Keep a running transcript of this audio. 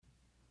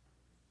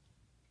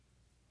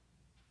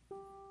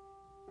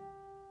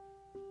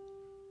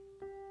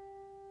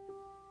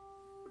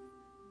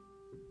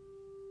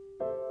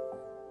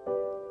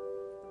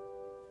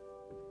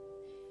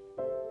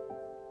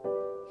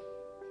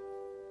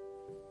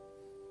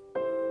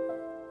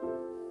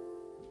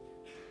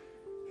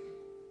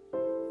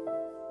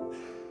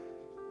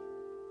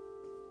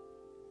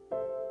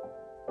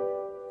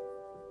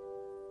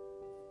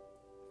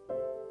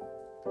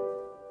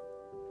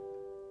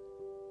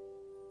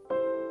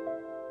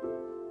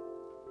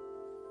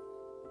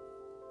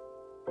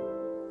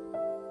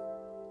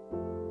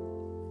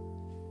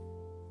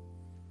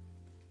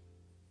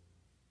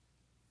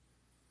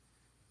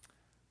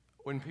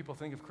When people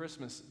think of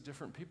Christmas,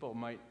 different people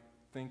might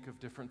think of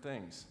different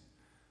things.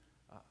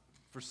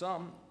 For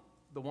some,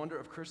 the wonder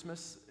of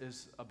Christmas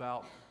is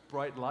about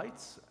bright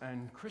lights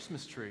and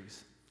Christmas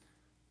trees.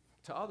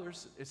 To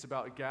others, it's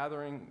about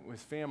gathering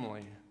with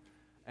family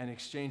and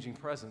exchanging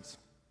presents.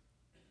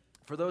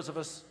 For those of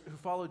us who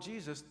follow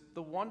Jesus,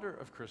 the wonder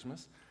of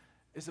Christmas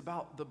is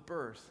about the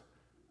birth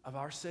of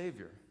our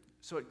Savior.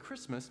 So at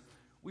Christmas,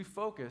 we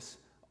focus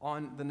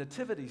on the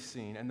nativity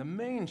scene and the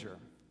manger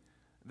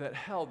that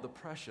held the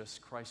precious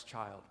Christ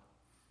child.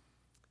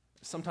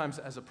 Sometimes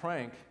as a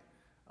prank,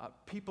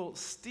 people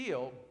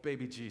steal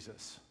baby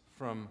Jesus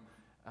from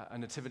a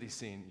nativity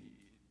scene.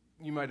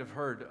 You might have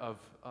heard of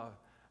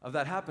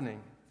that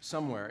happening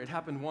somewhere. It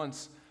happened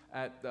once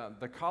at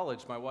the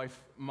college my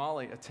wife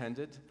Molly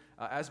attended,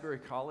 Asbury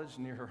College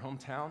near her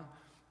hometown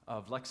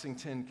of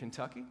Lexington,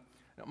 Kentucky.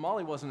 Now,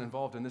 Molly wasn't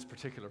involved in this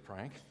particular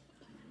prank.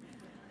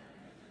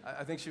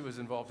 I think she was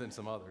involved in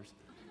some others.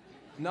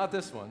 Not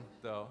this one,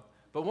 though.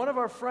 But one of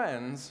our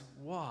friends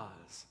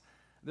was.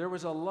 There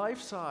was a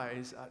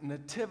life-size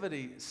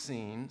nativity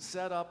scene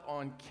set up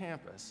on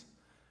campus.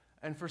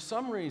 And for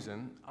some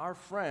reason, our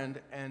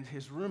friend and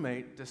his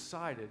roommate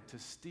decided to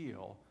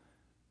steal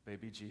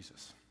baby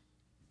Jesus.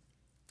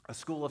 A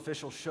school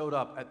official showed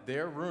up at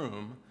their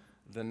room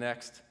the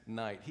next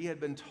night. He had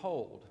been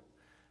told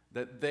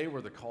that they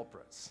were the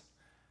culprits,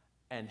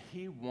 and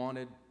he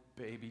wanted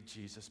baby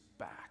Jesus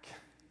back.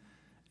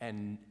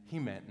 And he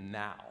meant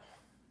now.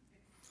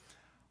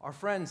 Our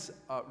friend's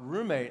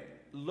roommate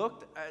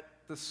looked at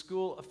the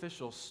school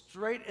official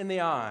straight in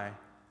the eye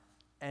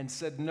and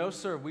said, "No,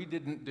 sir, we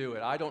didn't do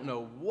it. I don't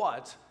know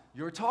what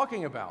you're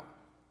talking about."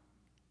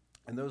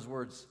 And those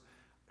words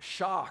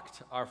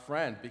shocked our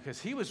friend because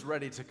he was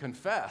ready to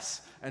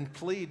confess and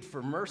plead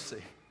for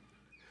mercy.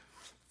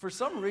 For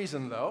some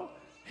reason, though,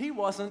 he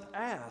wasn't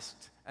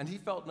asked, and he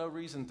felt no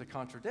reason to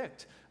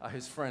contradict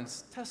his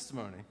friend's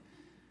testimony.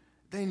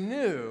 They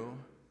knew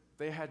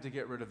they had to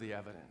get rid of the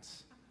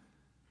evidence.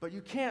 But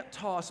you can't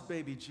toss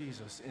baby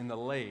Jesus in the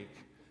lake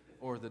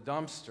or the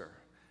dumpster.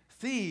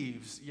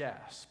 Thieves,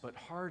 yes, but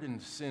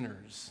hardened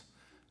sinners,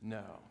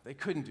 no. They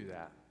couldn't do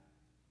that.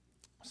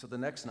 So the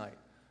next night,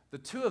 the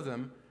two of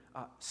them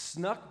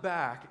snuck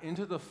back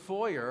into the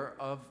foyer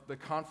of the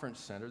conference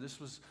center. This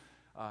was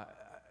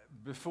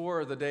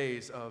before the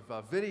days of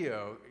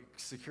video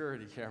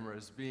security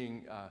cameras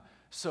being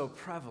so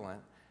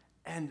prevalent.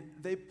 And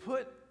they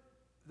put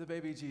the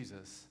baby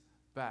Jesus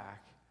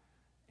back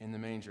in the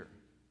manger.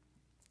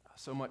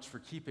 So much for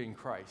keeping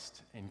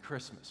Christ in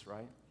Christmas,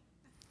 right?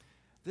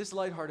 This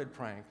lighthearted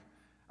prank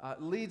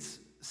leads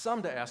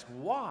some to ask,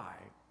 why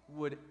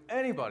would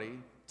anybody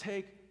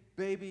take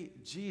baby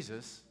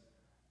Jesus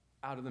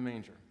out of the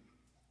manger?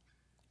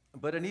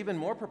 But an even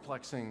more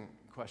perplexing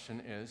question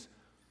is,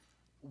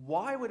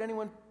 why would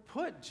anyone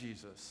put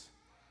Jesus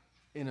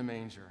in a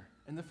manger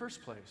in the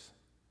first place?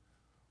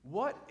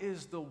 What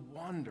is the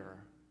wonder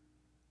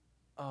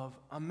of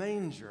a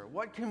manger?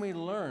 What can we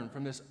learn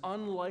from this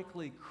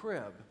unlikely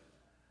crib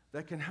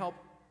that can help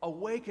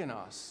awaken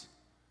us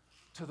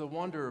to the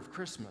wonder of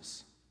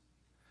Christmas?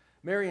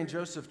 Mary and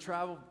Joseph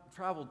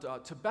traveled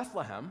to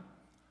Bethlehem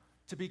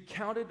to be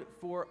counted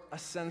for a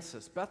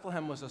census.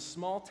 Bethlehem was a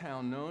small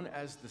town known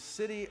as the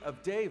City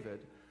of David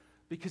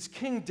because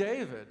King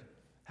David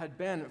had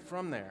been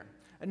from there.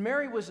 And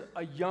Mary was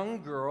a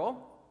young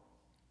girl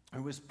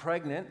who was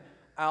pregnant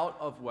out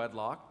of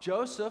wedlock.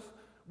 Joseph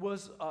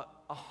was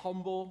a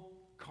humble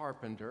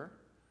carpenter.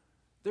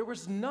 There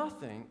was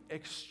nothing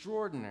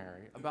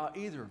extraordinary about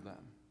either of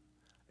them.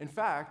 In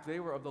fact, they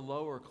were of the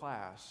lower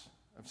class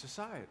of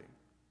society.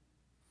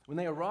 When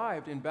they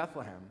arrived in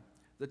Bethlehem,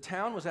 the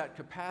town was at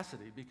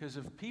capacity because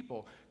of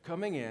people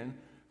coming in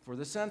for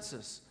the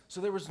census.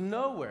 So there was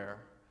nowhere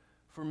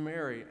for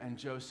Mary and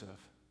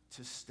Joseph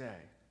to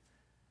stay.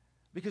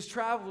 Because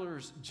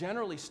travelers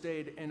generally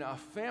stayed in a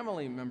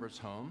family member's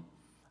home,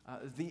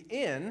 the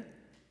inn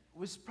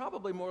was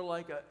probably more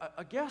like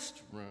a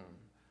guest room,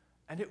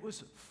 and it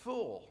was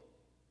full.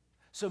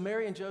 So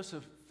Mary and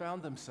Joseph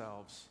found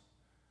themselves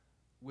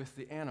with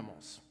the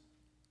animals.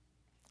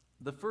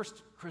 The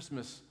first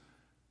Christmas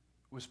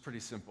was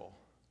pretty simple.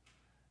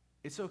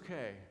 It's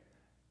okay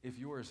if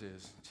yours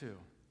is too.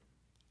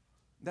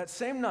 That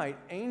same night,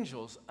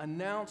 angels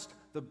announced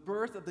the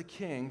birth of the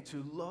king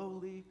to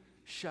lowly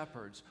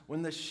shepherds.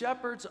 When the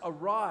shepherds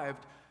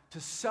arrived to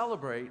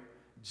celebrate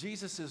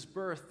Jesus'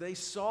 birth, they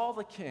saw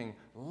the king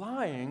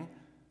lying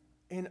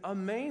in a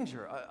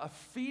manger, a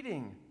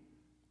feeding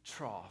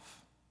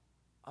trough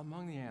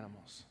among the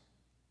animals.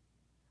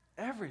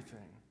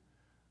 Everything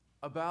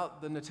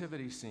about the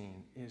nativity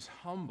scene is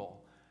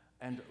humble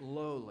and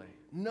lowly.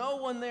 No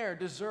one there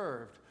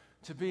deserved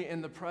to be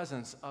in the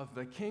presence of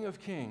the King of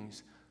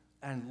Kings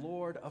and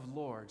Lord of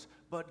Lords.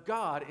 But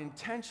God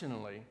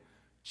intentionally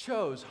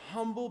chose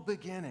humble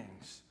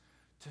beginnings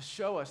to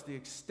show us the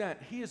extent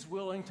He is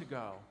willing to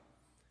go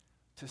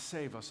to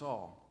save us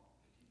all.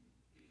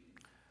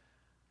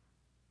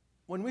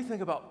 When we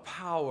think about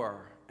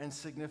power and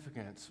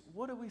significance,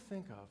 what do we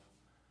think of?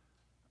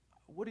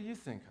 What do you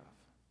think of?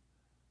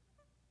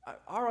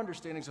 Our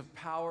understandings of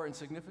power and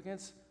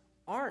significance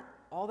aren't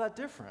all that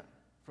different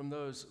from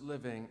those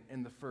living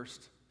in the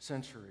first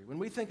century. When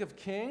we think of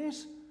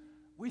kings,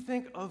 we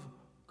think of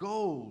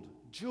gold,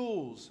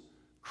 jewels,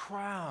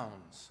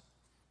 crowns,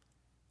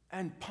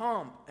 and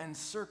pomp and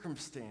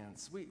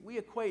circumstance. We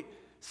equate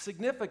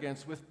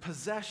significance with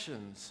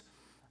possessions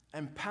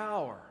and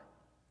power.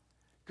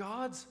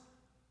 God's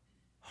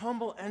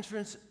humble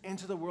entrance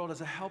into the world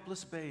as a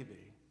helpless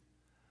baby,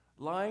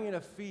 lying in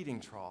a feeding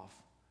trough,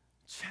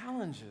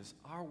 challenges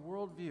our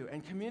worldview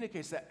and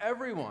communicates that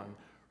everyone,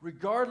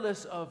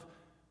 regardless of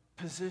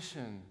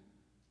position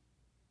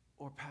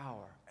or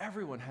power,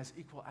 everyone has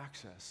equal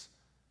access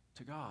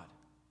to God.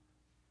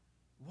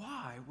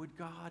 Why would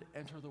God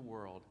enter the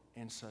world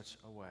in such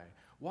a way?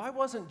 Why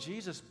wasn't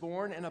Jesus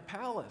born in a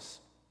palace?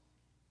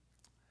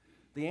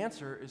 The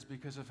answer is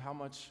because of how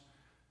much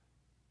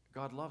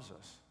God loves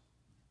us.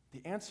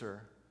 The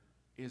answer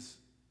is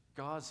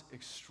God's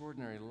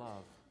extraordinary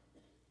love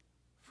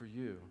for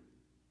you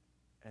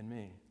and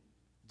me.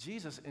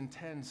 Jesus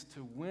intends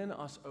to win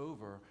us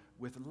over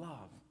with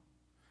love,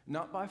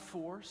 not by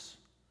force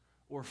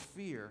or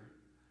fear.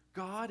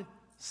 God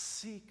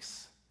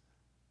seeks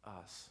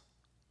us.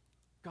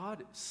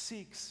 God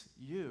seeks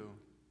you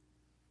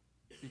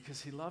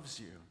because he loves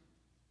you.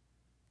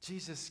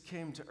 Jesus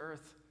came to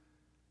earth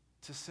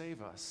to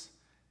save us.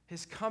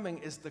 His coming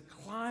is the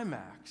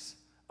climax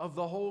of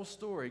the whole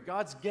story,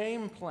 God's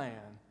game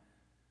plan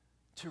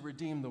to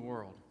redeem the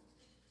world.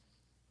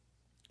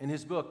 In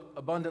his book,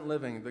 Abundant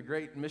Living, the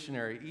great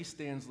missionary E.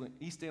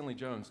 Stanley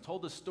Jones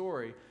told the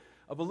story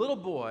of a little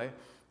boy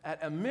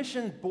at a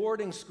mission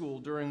boarding school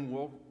during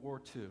World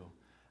War II.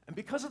 And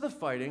because of the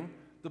fighting,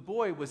 the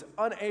boy was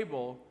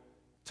unable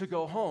to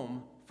go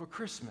home for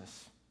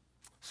Christmas.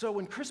 So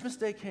when Christmas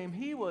Day came,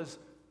 he was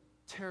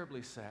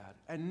terribly sad,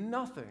 and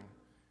nothing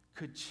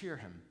could cheer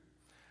him.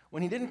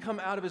 When he didn't come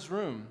out of his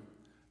room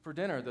for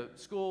dinner, the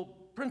school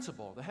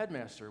principal, the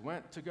headmaster,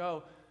 went to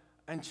go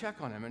and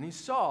check on him, and he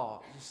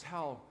saw just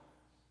how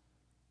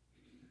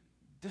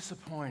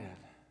disappointed,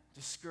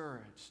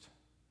 discouraged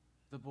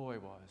the boy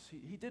was.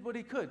 He did what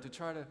he could to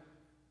try to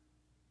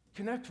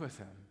connect with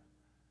him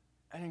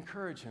and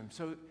encourage him.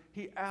 So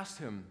he asked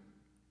him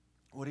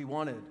what he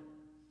wanted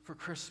for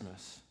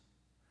Christmas.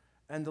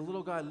 And the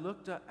little guy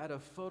looked at a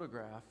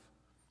photograph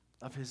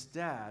of his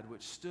dad,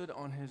 which stood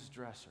on his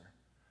dresser.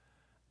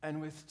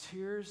 And with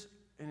tears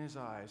in his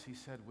eyes, he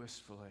said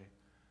wistfully,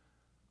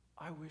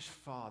 "I wish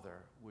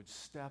Father would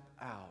step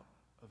out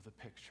of the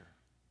picture."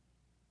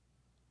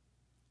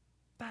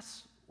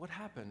 That's what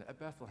happened at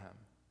Bethlehem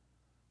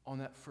on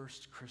that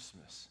first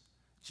Christmas.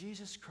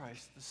 Jesus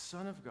Christ, the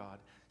Son of God,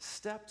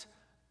 stepped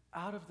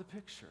out of the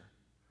picture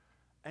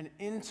and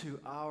into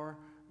our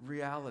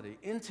reality,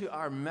 into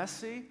our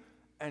messy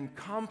and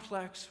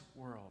complex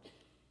world.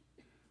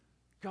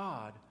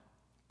 God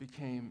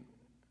became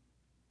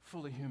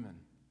fully human.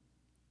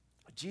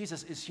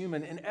 Jesus is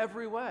human in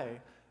every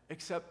way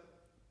except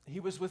he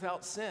was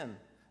without sin.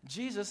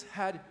 Jesus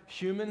had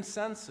human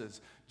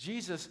senses.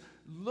 Jesus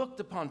looked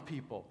upon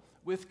people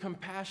with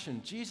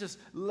compassion. Jesus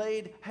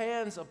laid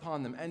hands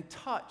upon them and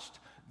touched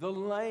the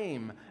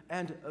lame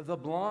and the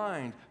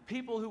blind,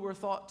 people who were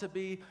thought to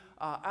be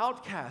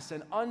outcasts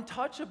and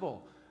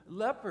untouchable,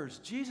 lepers.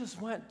 Jesus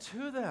went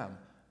to them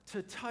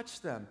to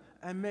touch them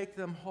and make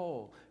them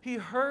whole. He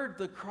heard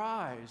the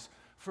cries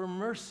for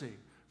mercy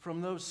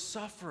from those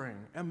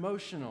suffering,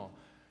 emotional,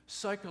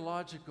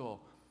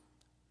 psychological,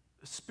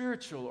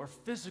 spiritual, or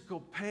physical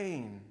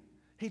pain.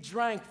 He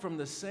drank from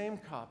the same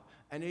cup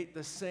and ate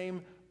the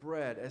same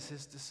bread as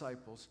his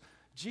disciples.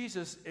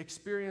 Jesus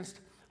experienced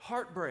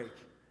heartbreak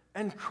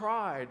and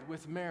cried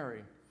with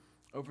Mary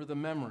over the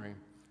memory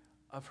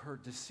of her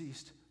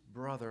deceased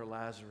brother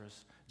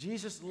Lazarus.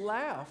 Jesus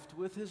laughed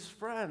with his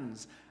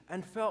friends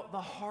and felt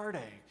the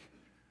heartache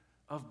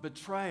of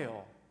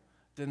betrayal,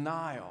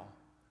 denial,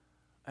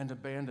 and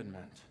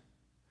abandonment.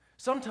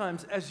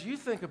 Sometimes, as you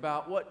think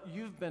about what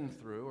you've been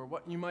through or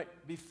what you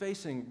might be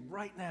facing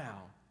right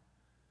now,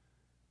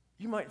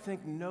 you might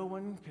think no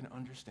one can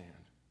understand.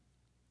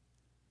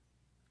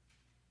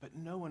 But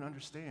no one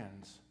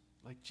understands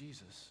like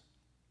Jesus.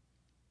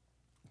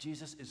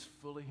 Jesus is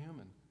fully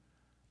human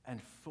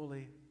and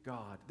fully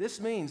God. This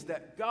means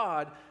that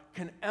God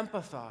can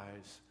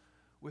empathize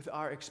with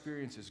our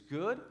experiences,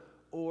 good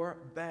or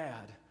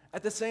bad.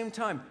 At the same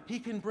time, he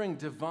can bring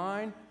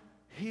divine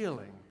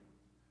healing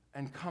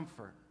and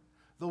comfort.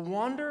 The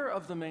wonder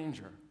of the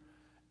manger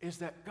is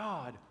that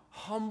God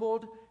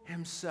humbled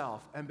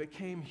himself and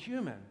became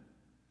human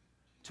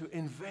to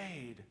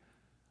invade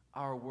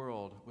our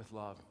world with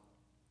love.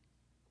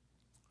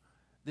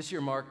 This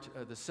year marked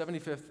the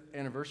 75th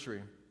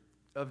anniversary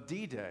of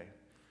D-Day,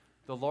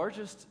 the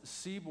largest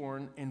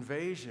seaborne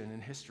invasion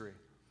in history.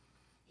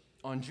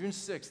 On June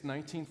 6,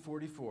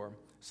 1944,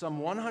 some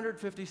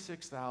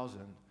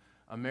 156,000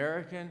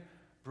 American,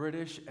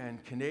 British,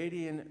 and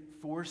Canadian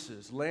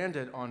forces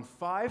landed on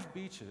 5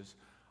 beaches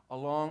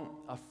along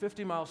a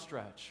 50-mile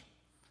stretch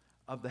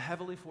of the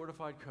heavily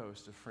fortified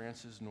coast of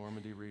France's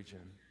Normandy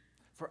region.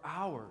 For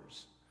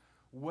hours,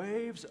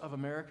 Waves of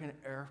American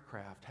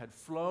aircraft had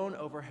flown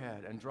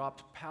overhead and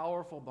dropped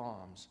powerful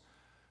bombs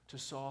to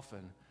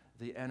soften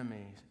the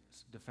enemy's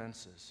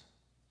defenses.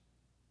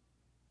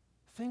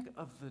 Think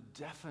of the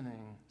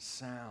deafening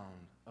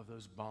sound of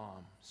those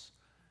bombs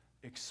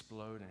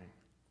exploding.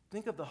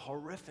 Think of the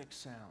horrific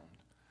sound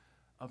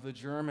of the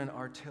German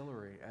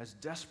artillery as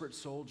desperate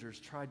soldiers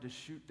tried to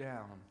shoot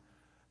down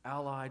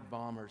Allied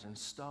bombers and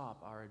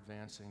stop our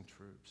advancing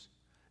troops.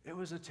 It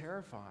was a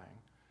terrifying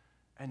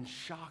and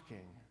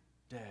shocking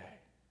day.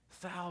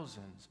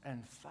 Thousands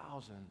and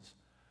thousands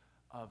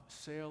of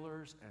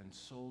sailors and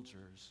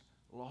soldiers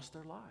lost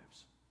their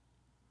lives.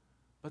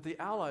 But the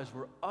Allies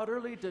were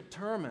utterly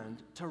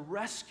determined to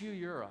rescue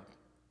Europe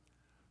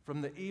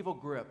from the evil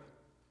grip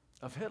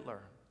of Hitler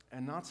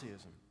and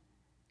Nazism.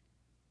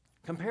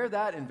 Compare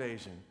that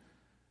invasion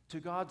to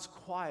God's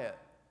quiet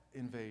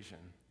invasion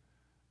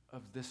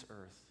of this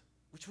earth,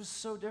 which was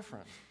so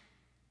different,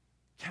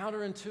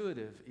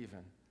 counterintuitive even.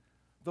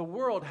 The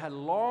world had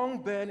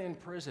long been in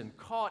prison,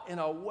 caught in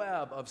a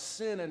web of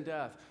sin and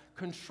death,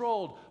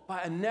 controlled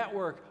by a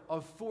network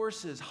of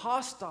forces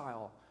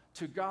hostile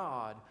to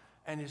God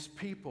and his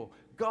people.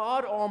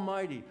 God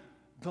Almighty,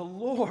 the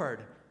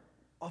Lord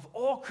of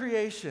all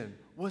creation,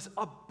 was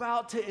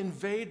about to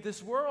invade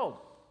this world.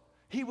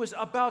 He was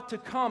about to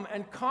come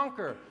and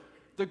conquer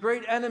the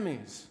great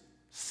enemies,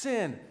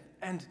 sin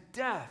and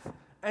death,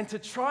 and to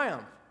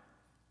triumph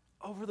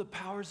over the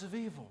powers of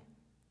evil.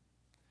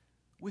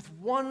 With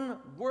one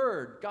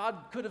word, God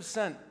could have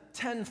sent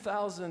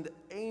 10,000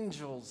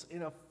 angels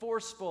in a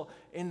forceful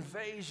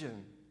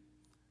invasion.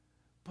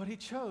 But he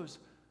chose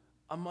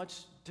a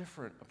much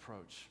different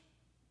approach,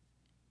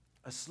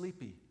 a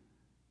sleepy,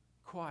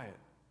 quiet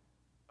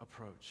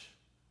approach.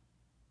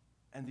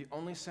 And the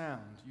only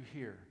sound you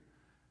hear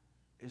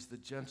is the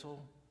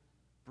gentle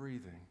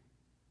breathing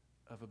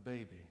of a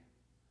baby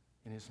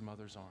in his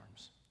mother's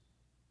arms.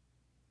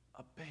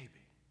 A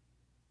baby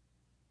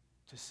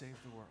to save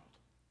the world.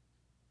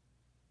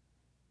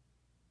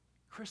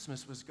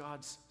 Christmas was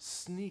God's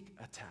sneak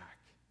attack.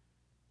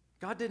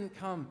 God didn't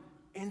come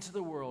into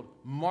the world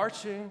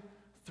marching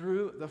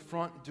through the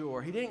front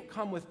door. He didn't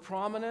come with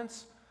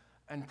prominence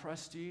and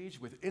prestige,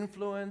 with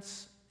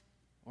influence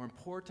or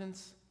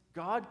importance.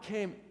 God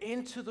came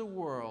into the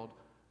world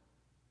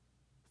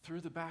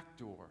through the back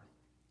door.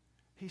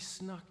 He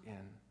snuck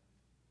in.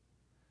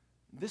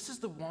 This is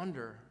the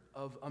wonder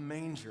of a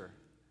manger,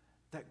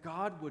 that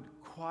God would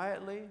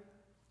quietly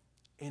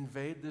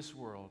invade this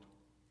world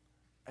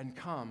and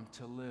come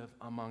to live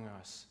among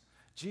us.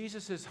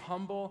 Jesus'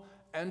 humble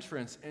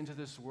entrance into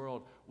this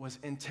world was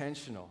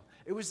intentional.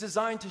 It was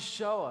designed to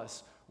show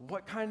us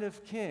what kind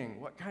of king,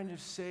 what kind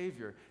of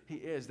savior he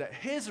is, that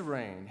his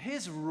reign,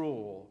 his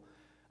rule,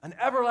 an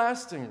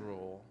everlasting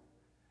rule,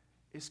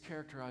 is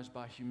characterized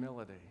by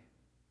humility.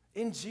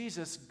 In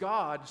Jesus,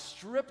 God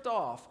stripped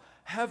off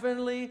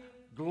heavenly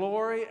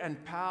glory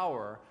and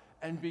power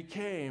and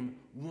became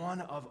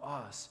one of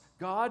us.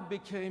 God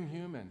became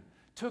human,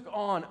 took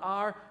on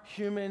our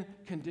human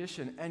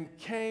condition, and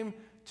came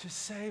to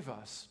save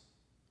us.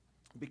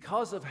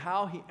 Because of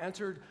how he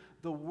entered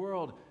the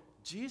world,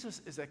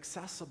 Jesus is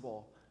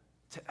accessible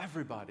to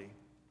everybody.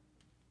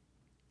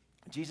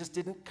 Jesus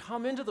didn't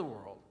come into the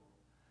world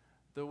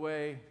the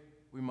way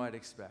we might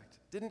expect.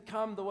 Didn't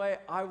come the way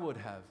I would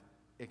have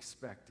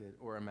expected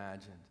or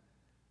imagined.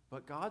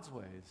 But God's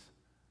ways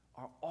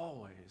are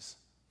always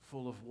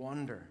full of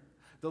wonder.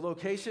 The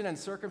location and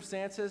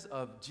circumstances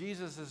of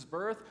Jesus'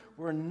 birth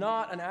were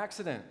not an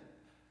accident.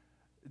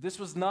 This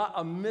was not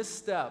a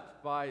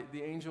misstep by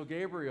the angel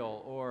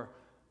Gabriel or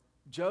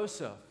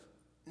Joseph.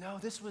 No,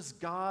 this was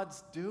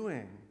God's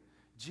doing.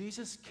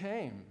 Jesus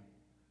came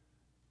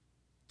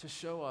to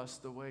show us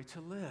the way to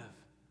live,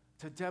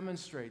 to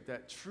demonstrate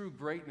that true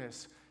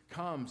greatness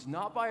comes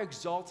not by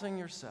exalting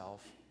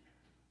yourself,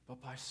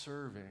 but by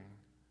serving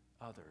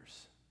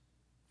others.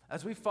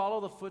 As we follow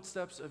the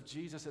footsteps of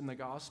Jesus in the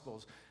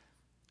Gospels,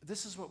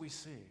 this is what we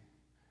see.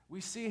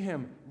 We see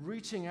him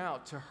reaching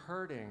out to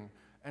hurting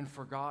and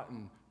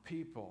forgotten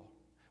people.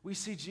 We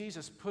see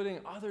Jesus putting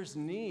others'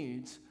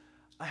 needs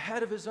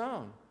ahead of his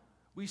own.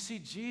 We see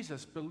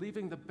Jesus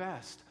believing the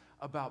best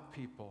about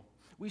people.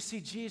 We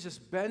see Jesus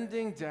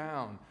bending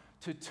down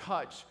to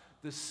touch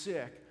the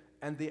sick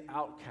and the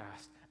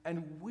outcast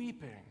and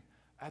weeping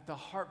at the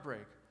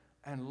heartbreak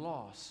and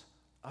loss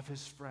of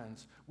his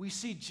friends. We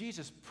see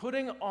Jesus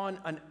putting on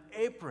an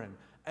apron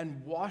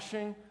and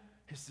washing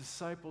his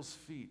disciples'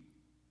 feet.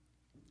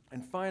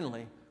 And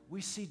finally,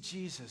 we see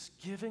Jesus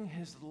giving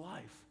his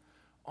life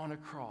on a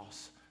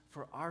cross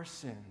for our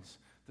sins,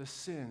 the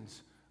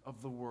sins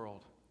of the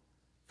world.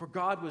 For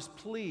God was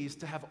pleased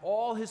to have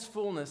all his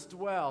fullness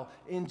dwell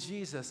in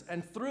Jesus,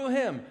 and through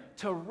him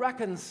to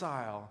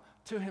reconcile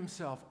to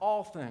himself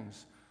all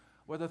things,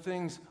 whether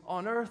things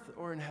on earth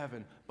or in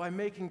heaven, by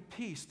making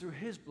peace through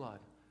his blood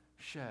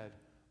shed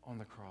on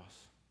the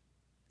cross.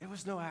 It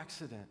was no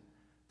accident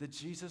that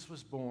Jesus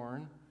was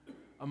born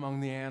among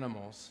the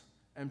animals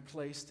and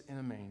placed in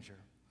a manger.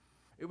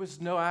 It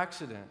was no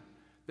accident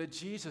that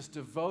Jesus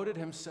devoted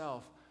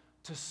himself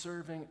to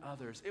serving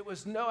others. It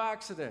was no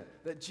accident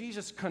that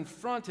Jesus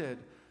confronted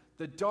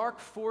the dark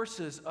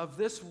forces of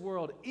this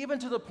world, even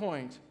to the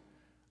point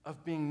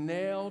of being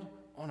nailed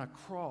on a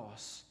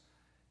cross.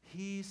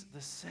 He's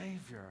the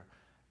Savior,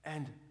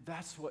 and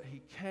that's what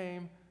he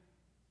came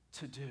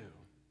to do.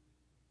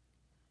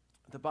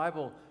 The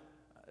Bible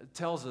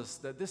tells us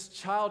that this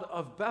child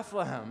of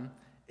Bethlehem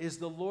is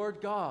the Lord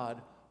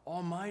God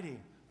Almighty.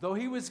 Though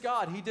he was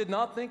God, he did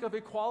not think of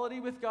equality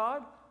with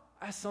God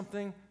as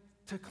something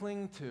to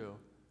cling to.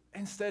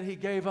 Instead, he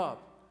gave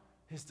up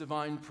his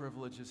divine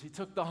privileges. He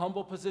took the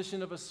humble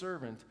position of a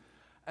servant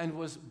and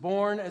was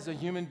born as a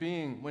human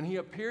being. When he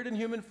appeared in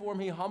human form,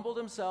 he humbled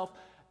himself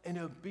in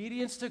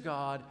obedience to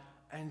God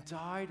and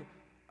died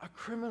a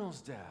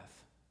criminal's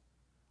death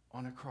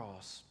on a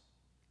cross.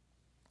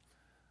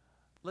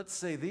 Let's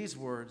say these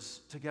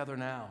words together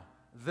now.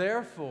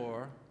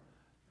 Therefore,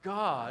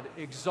 God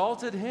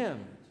exalted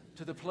him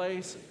to the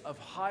place of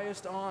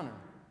highest honor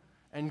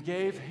and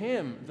gave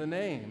him the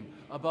name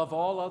above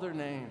all other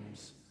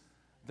names,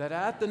 that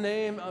at the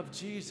name of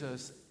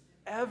Jesus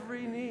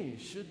every knee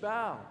should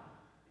bow,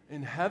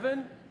 in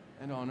heaven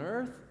and on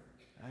earth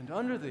and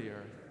under the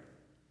earth,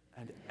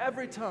 and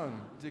every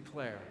tongue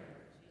declare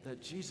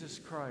that Jesus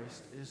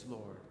Christ is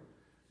Lord,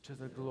 to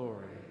the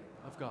glory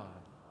of God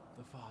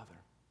the Father.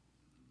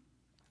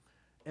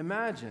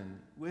 Imagine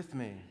with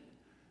me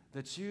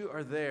that you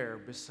are there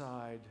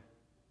beside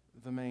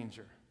the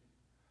manger.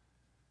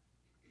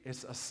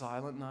 It's a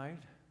silent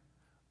night,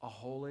 a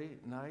holy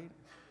night,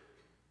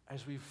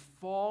 as we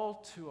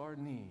fall to our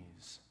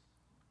knees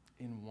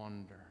in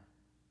wonder,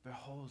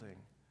 beholding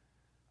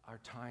our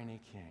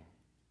tiny King.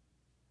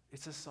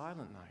 It's a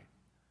silent night,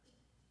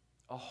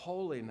 a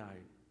holy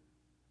night,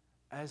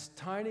 as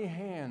tiny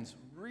hands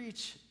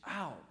reach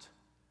out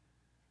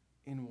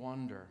in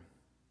wonder,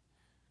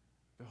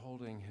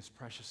 beholding his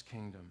precious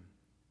kingdom.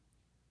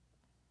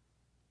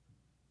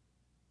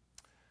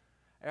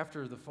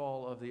 After the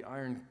fall of the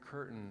Iron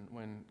Curtain,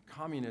 when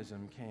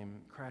communism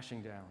came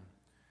crashing down,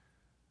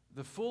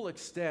 the full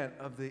extent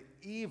of the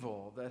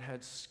evil that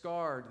had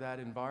scarred that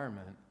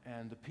environment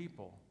and the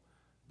people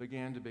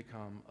began to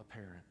become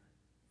apparent.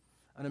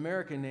 An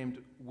American named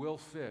Will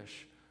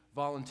Fish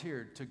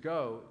volunteered to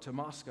go to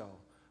Moscow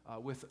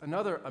with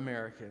another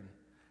American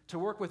to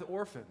work with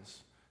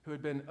orphans who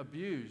had been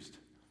abused,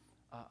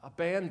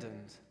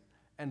 abandoned,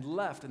 and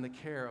left in the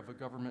care of a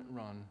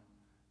government-run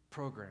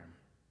program.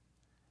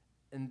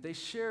 And they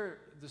share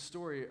the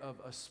story of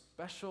a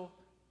special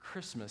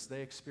Christmas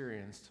they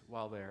experienced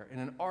while there in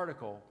an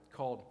article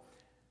called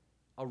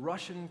A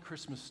Russian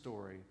Christmas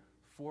Story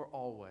for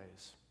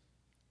Always.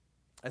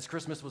 As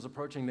Christmas was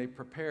approaching, they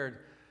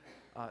prepared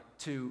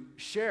to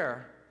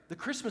share the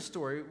Christmas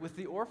story with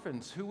the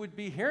orphans who would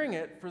be hearing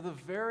it for the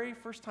very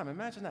first time.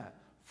 Imagine that,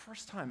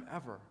 first time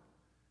ever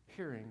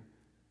hearing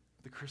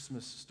the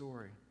Christmas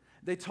story.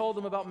 They told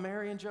them about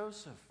Mary and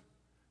Joseph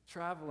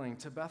traveling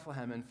to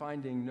Bethlehem and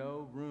finding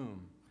no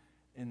room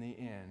in the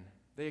inn.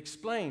 They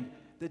explained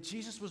that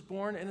Jesus was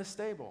born in a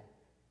stable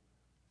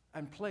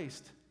and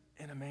placed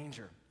in a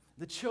manger.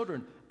 The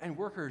children and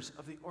workers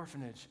of the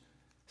orphanage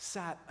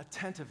sat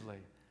attentively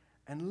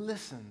and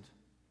listened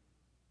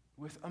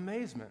with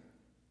amazement.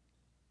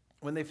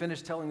 When they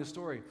finished telling the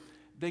story,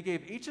 they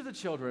gave each of the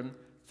children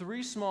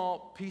 3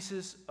 small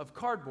pieces of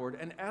cardboard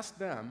and asked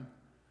them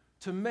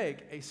to make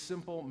a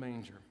simple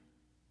manger.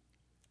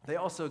 They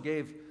also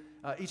gave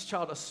each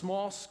child a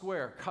small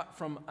square cut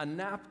from a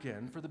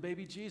napkin for the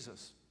baby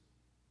Jesus.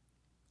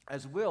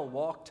 As Will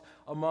walked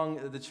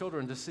among the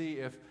children to see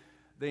if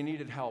they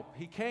needed help,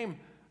 he came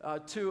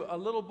to a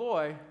little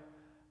boy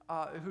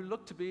who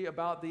looked to be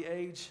about the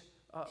age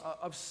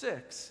of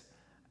 6.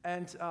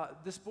 And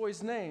this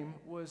boy's name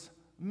was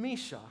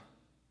Misha.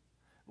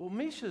 Well,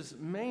 Misha's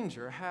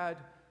manger had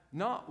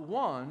not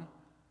 1,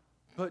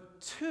 but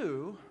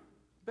 2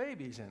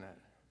 babies in it.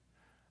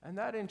 And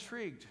that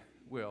intrigued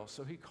Will,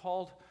 so he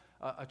called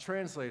a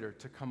translator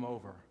to come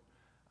over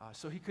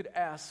so he could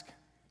ask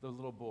the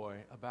little boy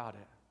about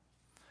it.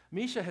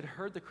 Misha had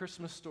heard the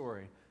Christmas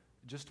story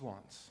just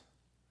once,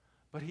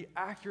 but he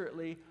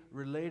accurately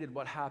related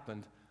what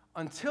happened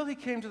until he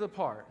came to the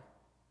part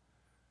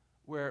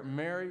where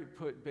Mary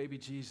put baby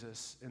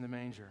Jesus in the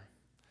manger.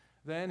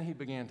 Then he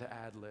began to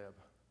ad-lib.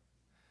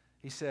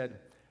 He said,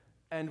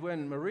 "And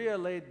when Maria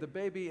laid the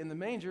baby in the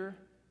manger,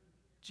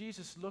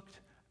 Jesus looked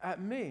at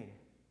me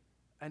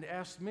and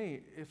asked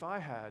me if I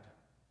had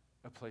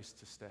a place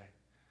to stay.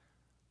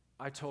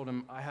 I told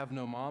him, I have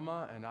no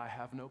mama and I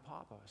have no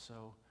papa,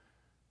 so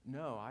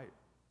no,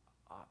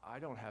 I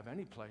don't have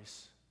any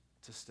place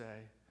to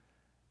stay."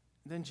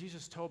 Then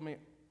Jesus told me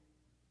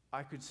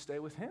I could stay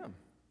with him.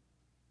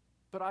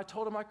 But I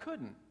told him I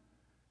couldn't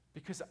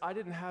because I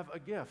didn't have a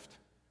gift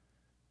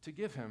to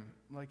give him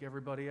like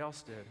everybody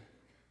else did.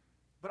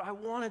 But I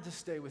wanted to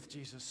stay with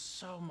Jesus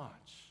so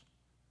much.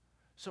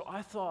 So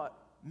I thought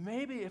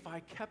maybe if I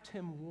kept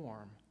him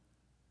warm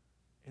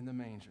in the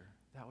manger,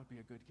 that would be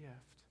a good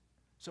gift.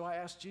 So I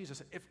asked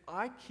Jesus, if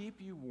I keep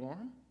you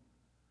warm,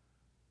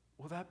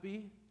 will that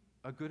be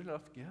a good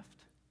enough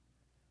gift?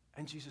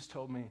 And Jesus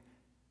told me,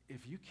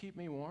 if you keep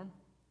me warm,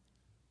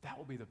 that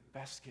will be the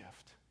best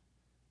gift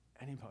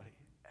anybody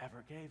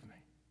ever gave me.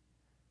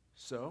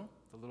 So,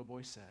 the little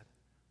boy said,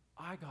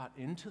 I got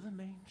into the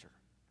manger.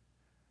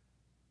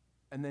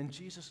 And then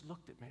Jesus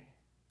looked at me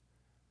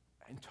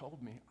and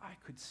told me I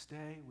could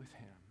stay with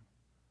him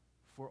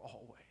for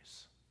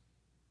always.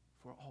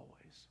 For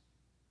always.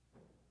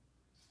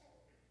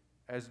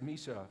 As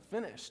Misha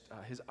finished,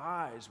 his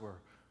eyes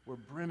were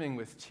brimming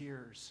with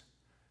tears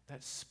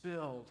that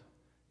spilled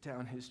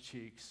down his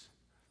cheeks.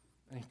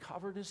 And he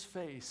covered his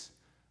face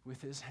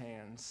with his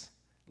hands,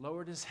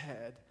 lowered his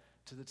head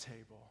to the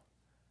table,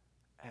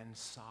 and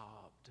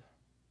sobbed.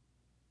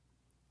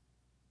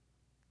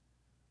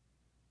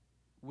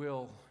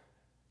 Will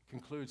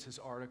concludes his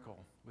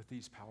article with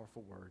these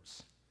powerful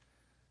words.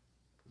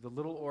 The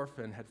little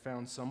orphan had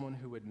found someone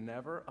who would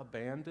never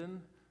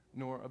abandon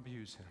nor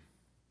abuse him.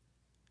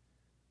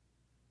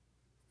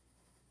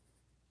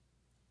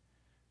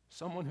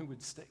 Someone who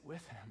would stay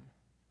with him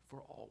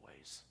for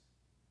always.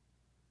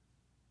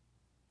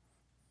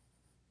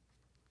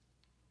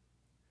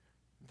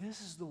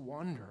 This is the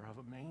wonder of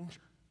a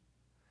manger,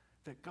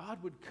 that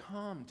God would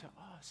come to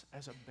us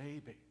as a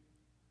baby,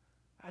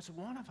 as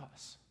one of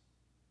us,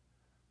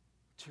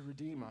 to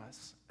redeem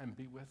us and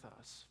be with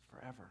us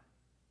forever.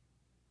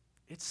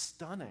 It's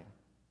stunning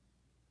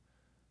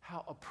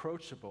how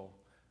approachable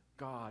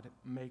God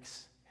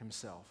makes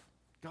himself.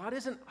 God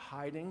isn't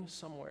hiding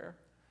somewhere.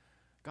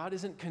 God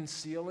isn't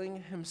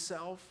concealing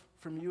himself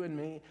from you and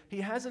me.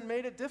 He hasn't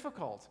made it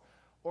difficult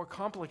or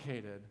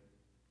complicated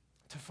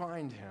to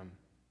find him.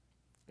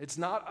 It's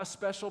not a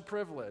special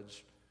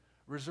privilege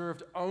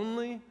reserved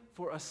only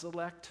for a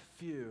select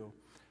few.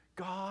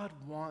 God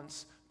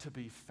wants to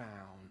be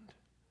found.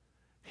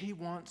 He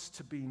wants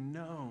to be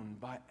known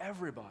by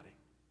everybody,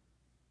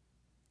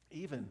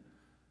 even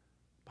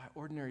by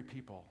ordinary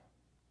people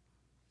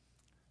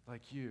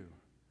like you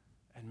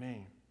and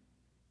me.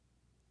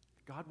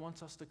 God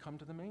wants us to come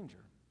to the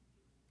manger.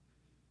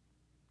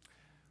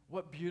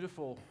 What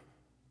beautiful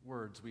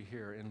words we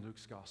hear in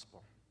Luke's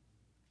gospel.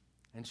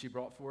 And she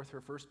brought forth her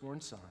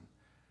firstborn son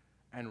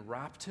and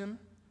wrapped him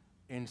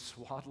in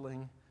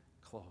swaddling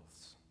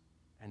clothes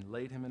and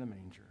laid him in a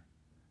manger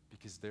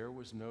because there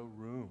was no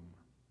room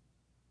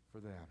for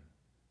them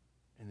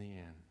in the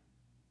inn.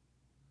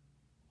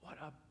 What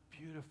a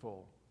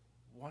beautiful,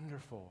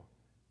 wonderful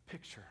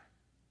picture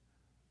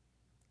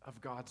of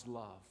God's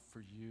love for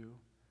you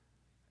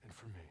and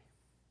for me.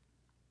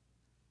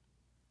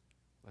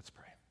 Let's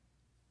pray.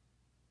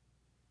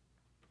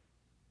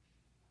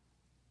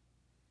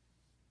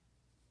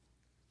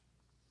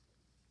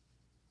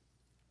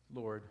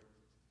 Lord,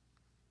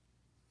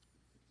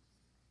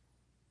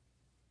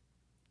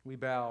 we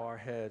bow our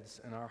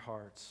heads and our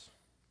hearts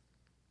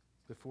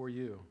before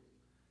you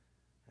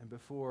and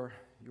before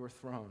your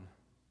throne.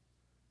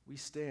 We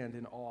stand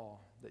in awe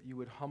that you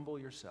would humble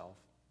yourself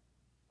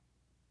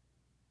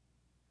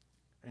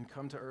and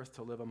come to earth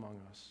to live among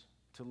us,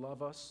 to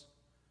love us,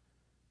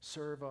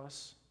 serve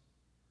us,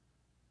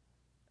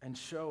 and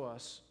show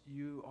us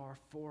you are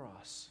for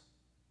us,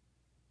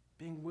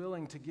 being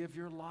willing to give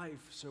your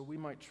life so we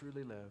might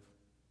truly live.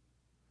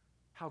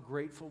 How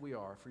grateful we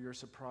are for your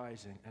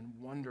surprising and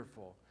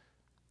wonderful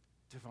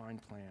divine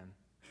plan.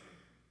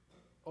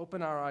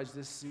 Open our eyes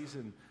this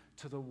season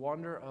to the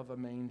wonder of a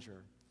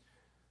manger,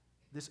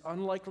 this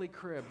unlikely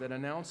crib that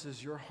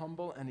announces your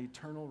humble and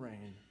eternal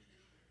reign.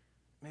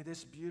 May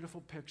this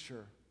beautiful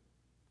picture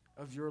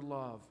of your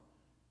love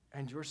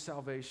and your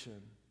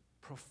salvation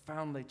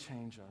profoundly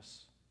change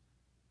us.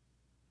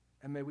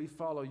 And may we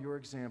follow your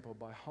example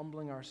by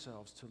humbling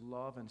ourselves to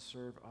love and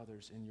serve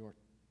others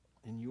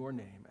in your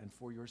name and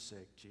for your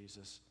sake,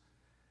 Jesus.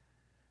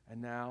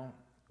 And now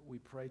we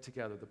pray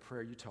together the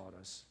prayer you taught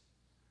us.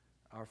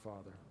 Our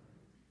Father,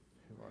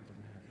 who art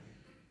in heaven.